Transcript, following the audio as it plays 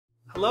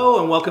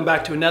Hello and welcome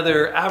back to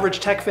another Average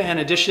Tech Fan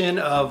edition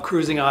of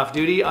Cruising Off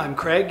Duty. I'm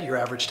Craig, your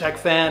Average Tech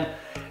Fan,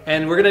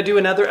 and we're gonna do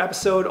another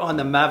episode on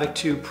the Mavic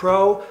 2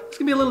 Pro. It's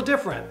gonna be a little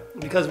different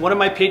because one of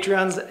my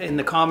Patreons in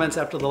the comments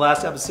after the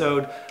last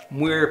episode,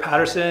 Muir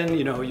Patterson,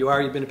 you know who you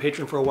are, you've been a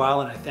patron for a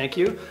while and I thank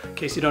you. In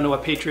case you don't know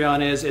what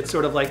Patreon is, it's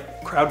sort of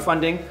like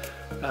crowdfunding.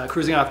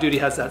 Cruising Off Duty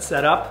has that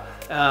set up.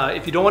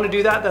 If you don't want to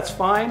do that, that's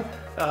fine.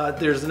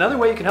 There's another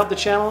way you can help the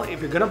channel.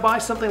 If you're gonna buy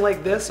something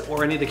like this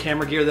or any of the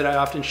camera gear that I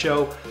often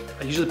show,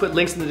 I usually put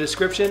links in the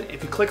description.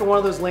 If you click on one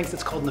of those links,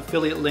 it's called an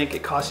affiliate link.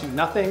 It costs you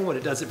nothing. What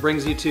it does, it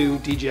brings you to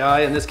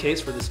DJI in this case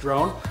for this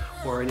drone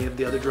or any of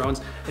the other drones.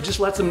 It just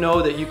lets them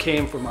know that you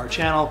came from our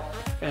channel,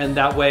 and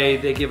that way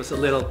they give us a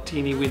little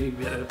teeny weeny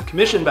bit of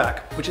commission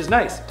back, which is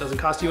nice. It doesn't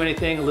cost you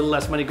anything. A little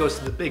less money goes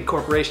to the big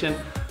corporation.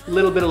 A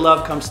little bit of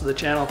love comes to the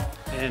channel,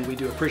 and we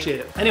do appreciate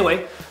it.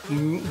 Anyway,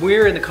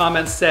 Muir in the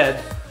comments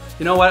said,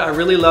 you know what, I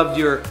really loved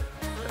your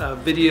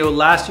video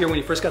last year when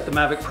you first got the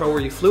Mavic Pro where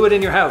you flew it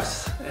in your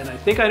house. And I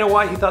think I know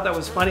why he thought that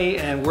was funny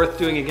and worth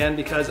doing again,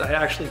 because I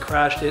actually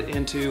crashed it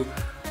into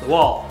the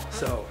wall.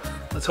 So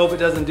let's hope it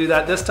doesn't do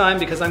that this time,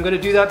 because I'm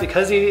gonna do that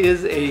because he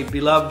is a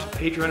beloved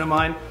patron of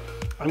mine.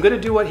 I'm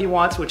gonna do what he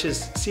wants, which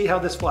is see how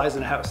this flies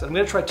in a house. I'm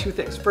gonna try two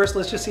things. First,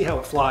 let's just see how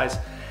it flies.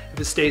 If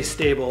it stays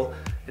stable,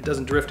 it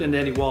doesn't drift into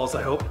any walls,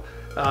 I hope.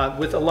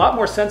 With a lot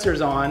more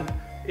sensors on,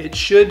 it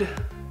should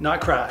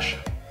not crash.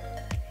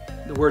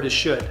 The word is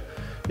should.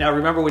 Now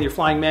remember, when you're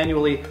flying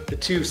manually, the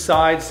two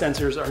side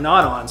sensors are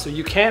not on, so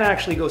you can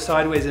actually go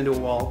sideways into a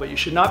wall, but you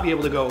should not be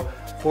able to go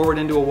forward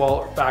into a wall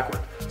or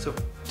backward. So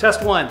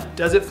test one,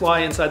 does it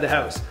fly inside the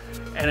house?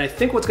 And I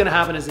think what's gonna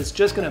happen is it's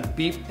just gonna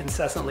beep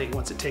incessantly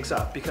once it takes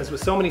off, because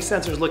with so many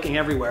sensors looking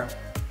everywhere,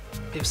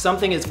 if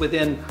something is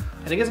within,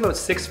 I think it's about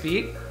 6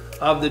 feet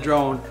of the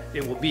drone,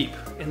 it will beep.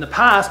 In the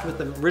past, with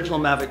the original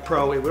Mavic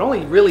Pro, it would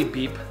only really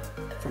beep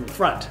from the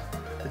front.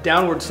 The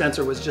downward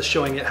sensor was just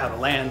showing it how to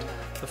land.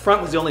 The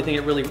front was the only thing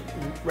it really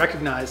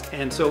recognized,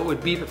 and so it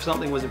would beep if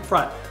something was in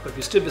front. But if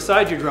you stood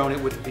beside your drone, it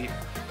wouldn't beep.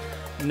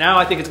 Now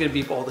I think it's gonna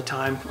beep all the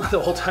time. The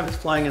whole time it's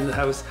flying in the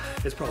house,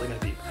 it's probably gonna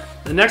beep.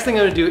 The next thing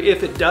I'm gonna do,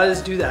 if it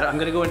does do that, I'm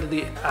gonna go into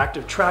the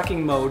active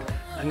tracking mode.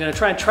 I'm gonna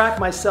try and track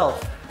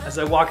myself as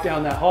I walk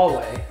down that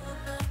hallway,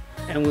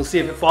 and we'll see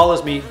if it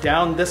follows me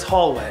down this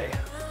hallway.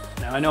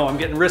 Now I know I'm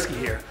getting risky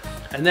here.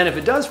 And then if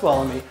it does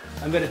follow me,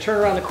 I'm gonna turn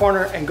around the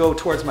corner and go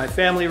towards my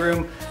family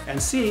room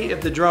and see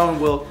if the drone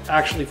will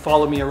actually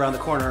follow me around the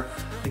corner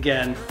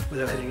again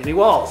without hitting any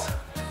walls.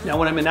 Now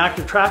when I'm in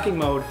active tracking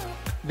mode,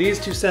 these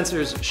two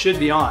sensors should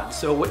be on.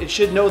 So it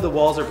should know the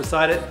walls are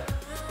beside it.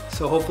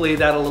 So hopefully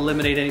that'll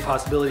eliminate any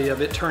possibility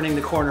of it turning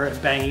the corner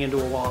and banging into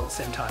a wall at the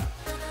same time.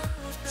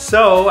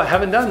 So I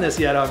haven't done this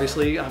yet,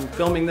 obviously. I'm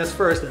filming this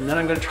first and then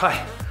I'm gonna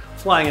try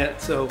flying it,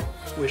 so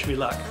wish me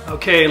luck.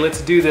 Okay,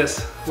 let's do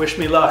this. Wish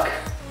me luck.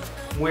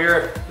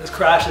 Where this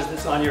crashes,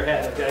 that's on your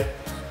head, okay?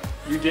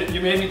 You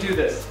made me do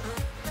this.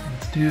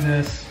 Let's do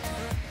this.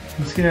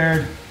 I'm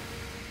scared.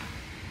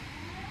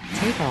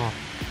 Take off.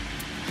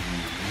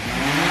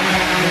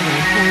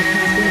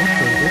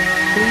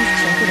 Please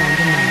check it on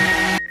the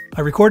map.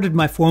 I recorded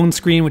my phone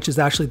screen, which is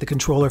actually the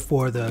controller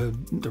for the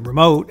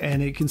remote,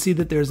 and you can see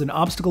that there's an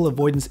obstacle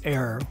avoidance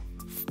error.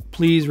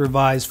 Please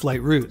revise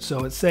flight route.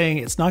 So it's saying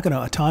it's not going to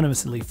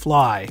autonomously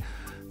fly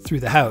through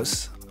the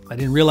house. I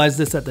didn't realize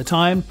this at the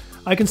time.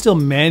 I can still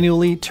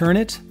manually turn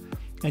it,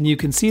 and you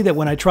can see that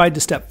when I tried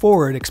to step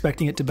forward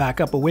expecting it to back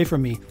up away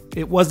from me,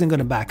 it wasn't going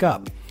to back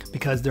up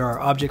because there are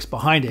objects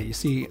behind it. You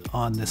see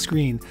on the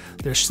screen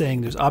they're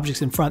saying there's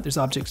objects in front, there's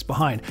objects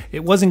behind.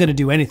 It wasn't going to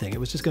do anything. It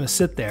was just going to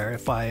sit there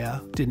if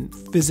I didn't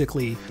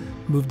physically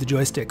move the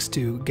joysticks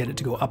to get it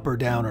to go up or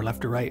down or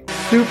left or right.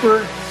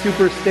 Super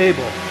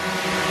stable.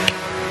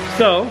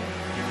 So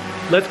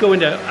let's go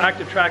into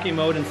active tracking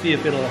mode and see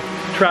if it'll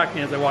track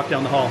me as I walk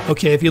down the hall.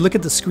 Okay, if you look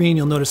at the screen,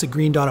 you'll notice a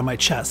green dot on my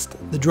chest.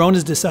 The drone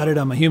has decided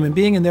I'm a human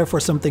being and therefore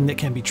something that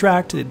can be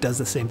tracked. It does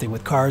the same thing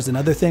with cars and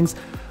other things,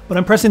 but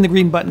I'm pressing the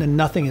green button and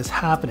nothing is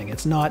happening.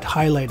 It's not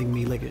highlighting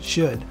me like it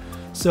should.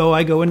 So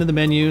I go into the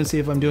menu and see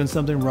if I'm doing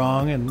something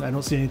wrong, and I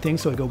don't see anything,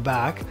 so I go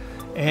back.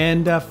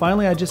 And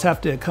finally I just have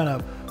to kind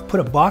of put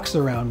a box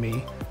around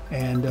me,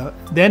 and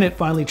then it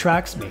finally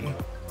tracks me.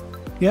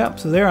 Yeah,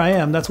 so there I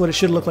am. That's what it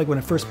should look like when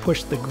I first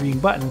pushed the green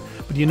button.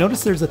 But you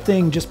notice there's a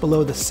thing just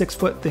below the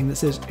 6-foot thing that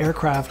says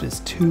aircraft is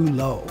too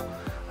low.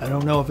 I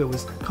don't know if it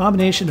was a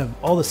combination of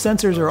all the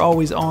sensors are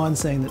always on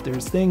saying that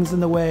there's things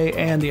in the way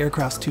and the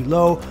aircraft's too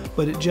low,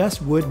 but it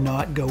just would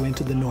not go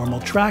into the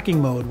normal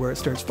tracking mode where it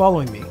starts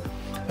following me.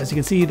 As you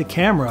can see, the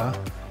camera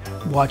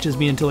watches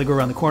me until I go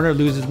around the corner,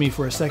 loses me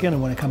for a second,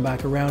 and when I come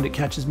back around, it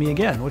catches me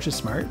again, which is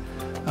smart.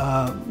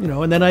 You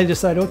know, and then I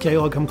decide, okay,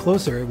 I'll come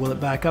closer. Will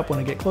it back up when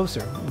I get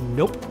closer?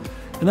 Nope.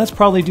 And that's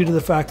probably due to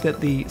the fact that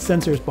the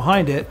sensors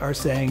behind it are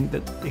saying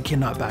that it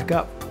cannot back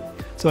up.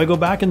 So I go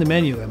back in the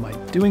menu. Am I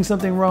doing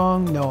something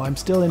wrong? No, I'm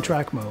still in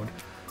track mode.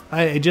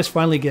 I just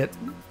finally get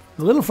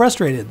a little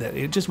frustrated that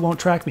it just won't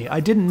track me. I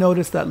didn't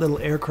notice that little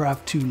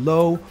aircraft too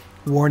low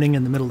warning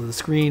in the middle of the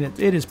screen. It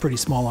is pretty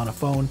small on a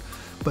phone,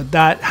 but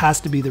that has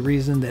to be the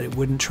reason that it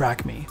wouldn't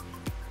track me.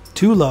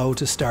 too low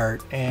to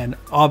start and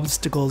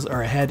obstacles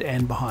are ahead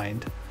and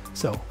behind.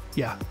 So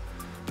yeah,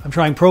 I'm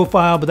trying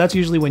profile, but that's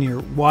usually when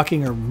you're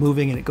walking or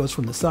moving and it goes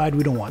from the side.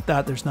 We don't want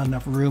that. There's not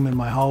enough room in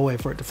my hallway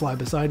for it to fly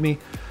beside me.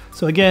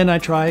 So again, I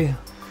try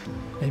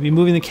maybe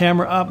moving the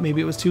camera up.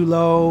 Maybe it was too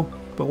low,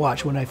 but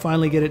watch, when I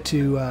finally get it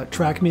to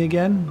track me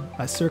again,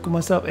 I circle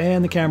myself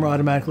and the camera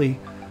automatically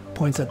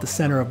points at the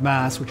center of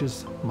mass, which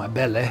is my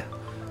belly.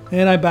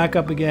 And I back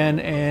up again,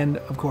 and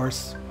of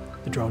course,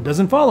 the drone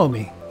doesn't follow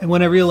me. And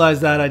when I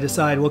realize that, I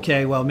decide,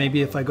 okay, well,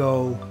 maybe if I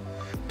go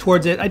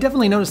towards it, I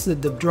definitely notice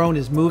that the drone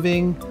is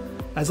moving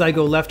as I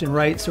go left and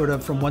right, sort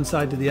of from one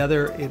side to the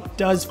other. It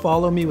does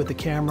follow me with the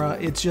camera.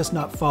 It's just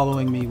not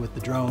following me with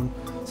the drone.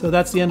 So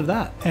that's the end of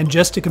that. And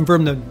just to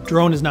confirm the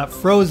drone is not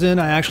frozen,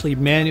 I actually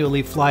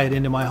manually fly it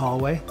into my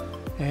hallway.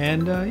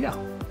 And yeah,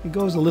 it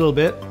goes a little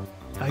bit.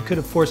 I could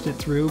have forced it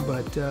through,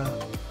 but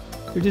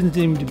there didn't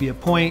seem to be a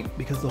point,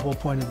 because the whole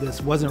point of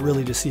this wasn't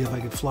really to see if I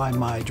could fly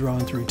my drone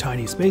through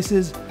tiny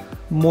spaces,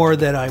 more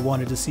that I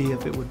wanted to see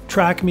if it would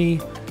track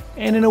me.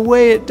 And in a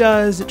way it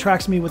does. It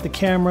tracks me with the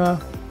camera.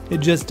 It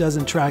just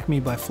doesn't track me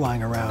by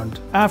flying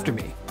around after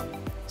me.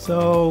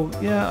 So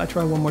yeah, I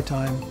try one more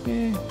time.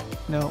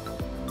 No,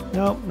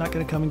 not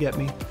gonna come and get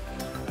me.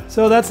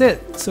 So that's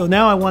it. So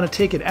now I want to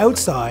take it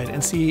outside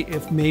and see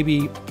if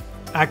maybe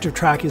active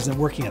track isn't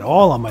working at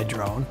all on my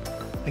drone.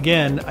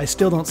 Again, I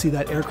still don't see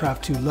that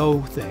aircraft too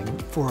low thing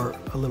for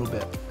a little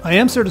bit. I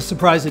am sort of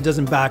surprised it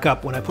doesn't back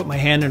up when I put my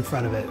hand in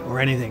front of it or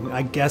anything.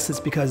 I guess it's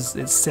because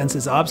it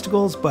senses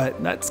obstacles,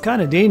 but that's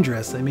kind of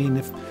dangerous. I mean,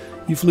 if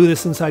you flew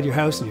this inside your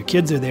house and your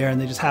kids are there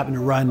and they just happen to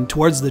run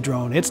towards the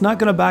drone, it's not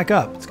going to back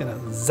up. It's going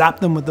to zap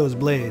them with those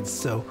blades.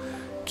 So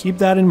keep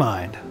that in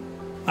mind.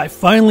 I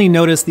finally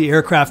noticed the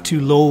aircraft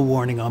too low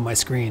warning on my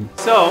screen.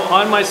 So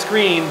on my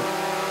screen,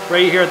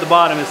 right here at the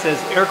bottom, it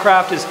says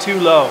aircraft is too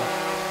low.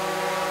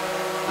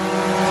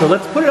 So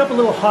let's put it up a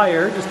little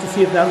higher just to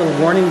see if that little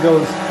warning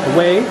goes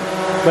away.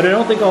 But I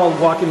don't think I'll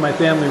walk in my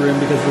family room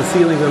because the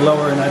ceilings are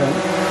lower and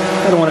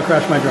I don't want to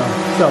crash my drone.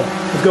 So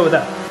let's go with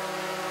that.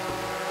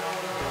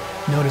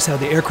 Notice how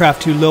the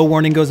aircraft too low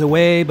warning goes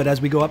away, but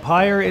as we go up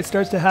higher, it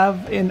starts to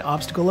have an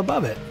obstacle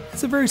above it.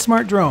 It's a very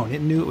smart drone.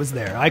 It knew it was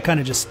there. I kind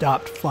of just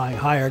stopped flying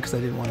higher because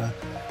I didn't want to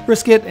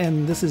risk it.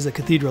 And this is a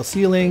cathedral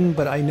ceiling,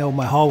 but I know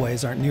my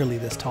hallways aren't nearly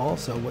this tall,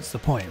 so what's the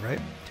point,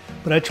 right?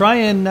 But I try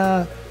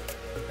and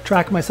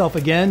track myself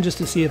again just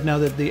to see if now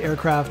that the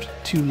aircraft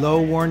too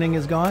low warning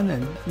is gone,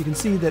 and you can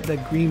see that the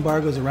green bar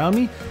goes around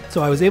me.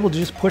 So I was able to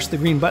just push the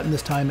green button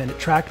this time and it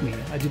tracked me.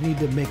 I didn't need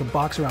to make a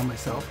box around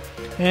myself.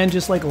 And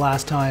just like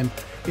last time,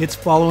 it's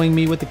following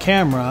me with the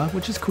camera,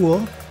 which is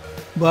cool,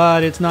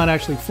 but it's not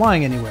actually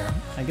flying anywhere.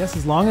 I guess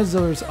as long as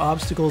there's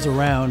obstacles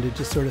around, it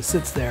just sort of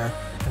sits there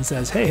and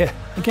says, hey,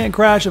 I can't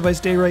crash if I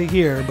stay right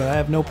here, but I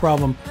have no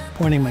problem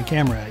pointing my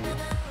camera at you.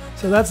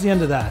 So that's the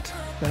end of that.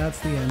 That's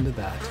the end of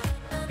that.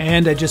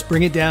 And I just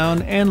bring it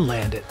down and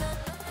land it.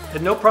 It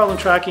had no problem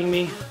tracking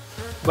me,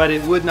 but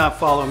it would not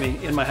follow me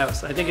in my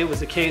house. I think it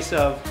was a case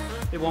of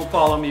it won't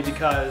follow me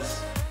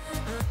because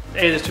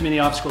A, there's too many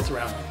obstacles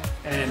around.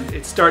 And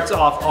it starts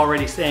off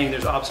already saying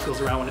there's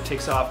obstacles around when it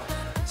takes off.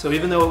 So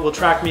even though it will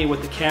track me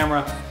with the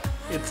camera,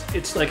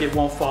 it's like it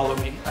won't follow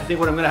me. I think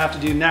what I'm gonna have to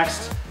do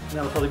next, and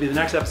that'll probably be the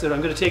next episode,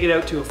 I'm gonna take it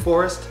out to a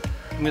forest.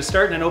 I'm gonna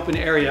start in an open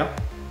area.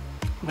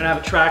 I'm gonna have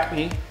it track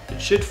me.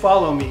 It should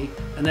follow me.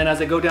 And then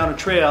as I go down a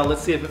trail,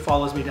 let's see if it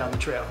follows me down the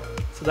trail.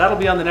 So that'll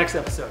be on the next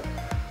episode.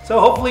 So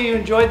hopefully you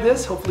enjoyed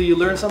this. Hopefully you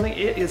learned something.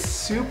 It is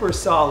super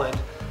solid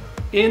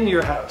in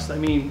your house. I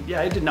mean,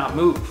 yeah, it did not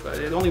move.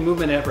 The only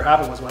movement that ever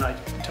happened was when I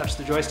touched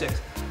the joysticks.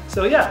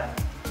 So yeah,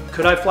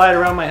 could I fly it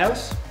around my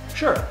house?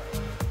 Sure.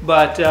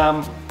 But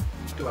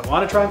do I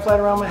want to try and fly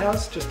it around my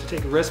house just to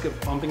take a risk of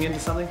bumping into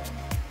something?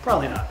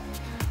 Probably not.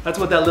 That's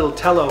what that little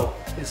Tello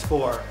is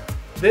for.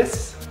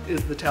 This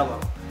is the Tello.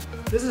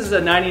 This is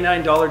a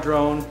 $99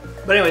 drone.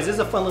 But anyways, this is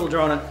a fun little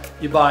drone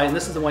you buy, and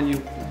this is the one you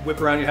whip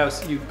around your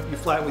house. You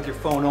fly it with your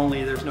phone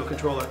only. There's no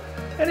controller.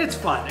 And it's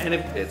fun, and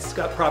it's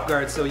got prop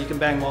guards so you can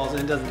bang walls and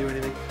it doesn't do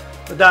anything.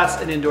 But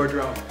that's an indoor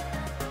drone.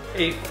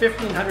 A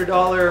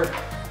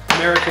 $1,500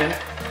 American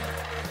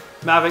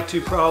Mavic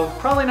 2 Pro,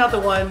 probably not the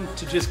one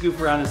to just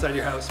goof around inside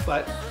your house,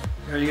 but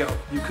there you go.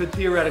 You could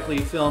theoretically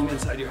film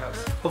inside your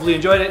house. Hopefully you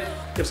enjoyed it.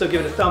 If so,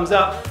 give it a thumbs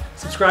up.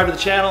 Subscribe to the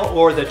channel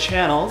or the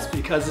channels,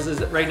 because this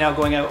is right now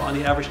going out on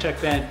the Average Tech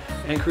Fan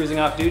and Cruising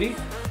Off Duty.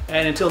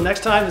 And until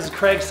next time, this is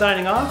Craig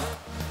signing off,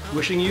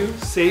 wishing you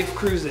safe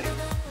cruising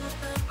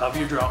of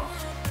your drone.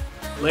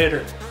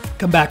 Later.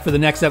 Come back for the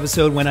next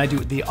episode when I do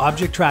the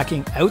object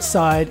tracking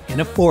outside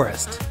in a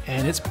forest.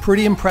 And it's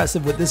pretty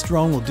impressive what this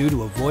drone will do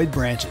to avoid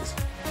branches.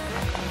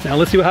 Now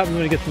let's see what happens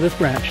when it gets to this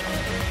branch.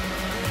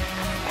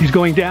 He's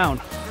going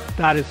down.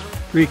 That is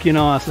freaking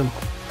awesome.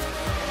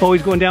 Oh,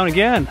 he's going down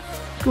again.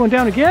 He's going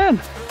down again.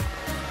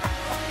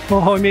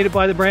 Oh, he made it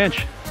by the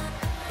branch.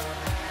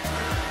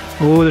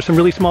 Oh, there's some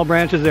really small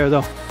branches there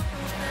though.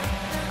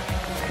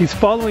 He's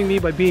following me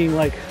by being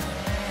like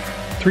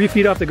 3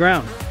 feet off the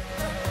ground.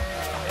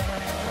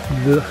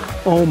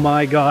 Oh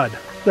my God,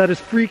 that is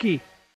freaky.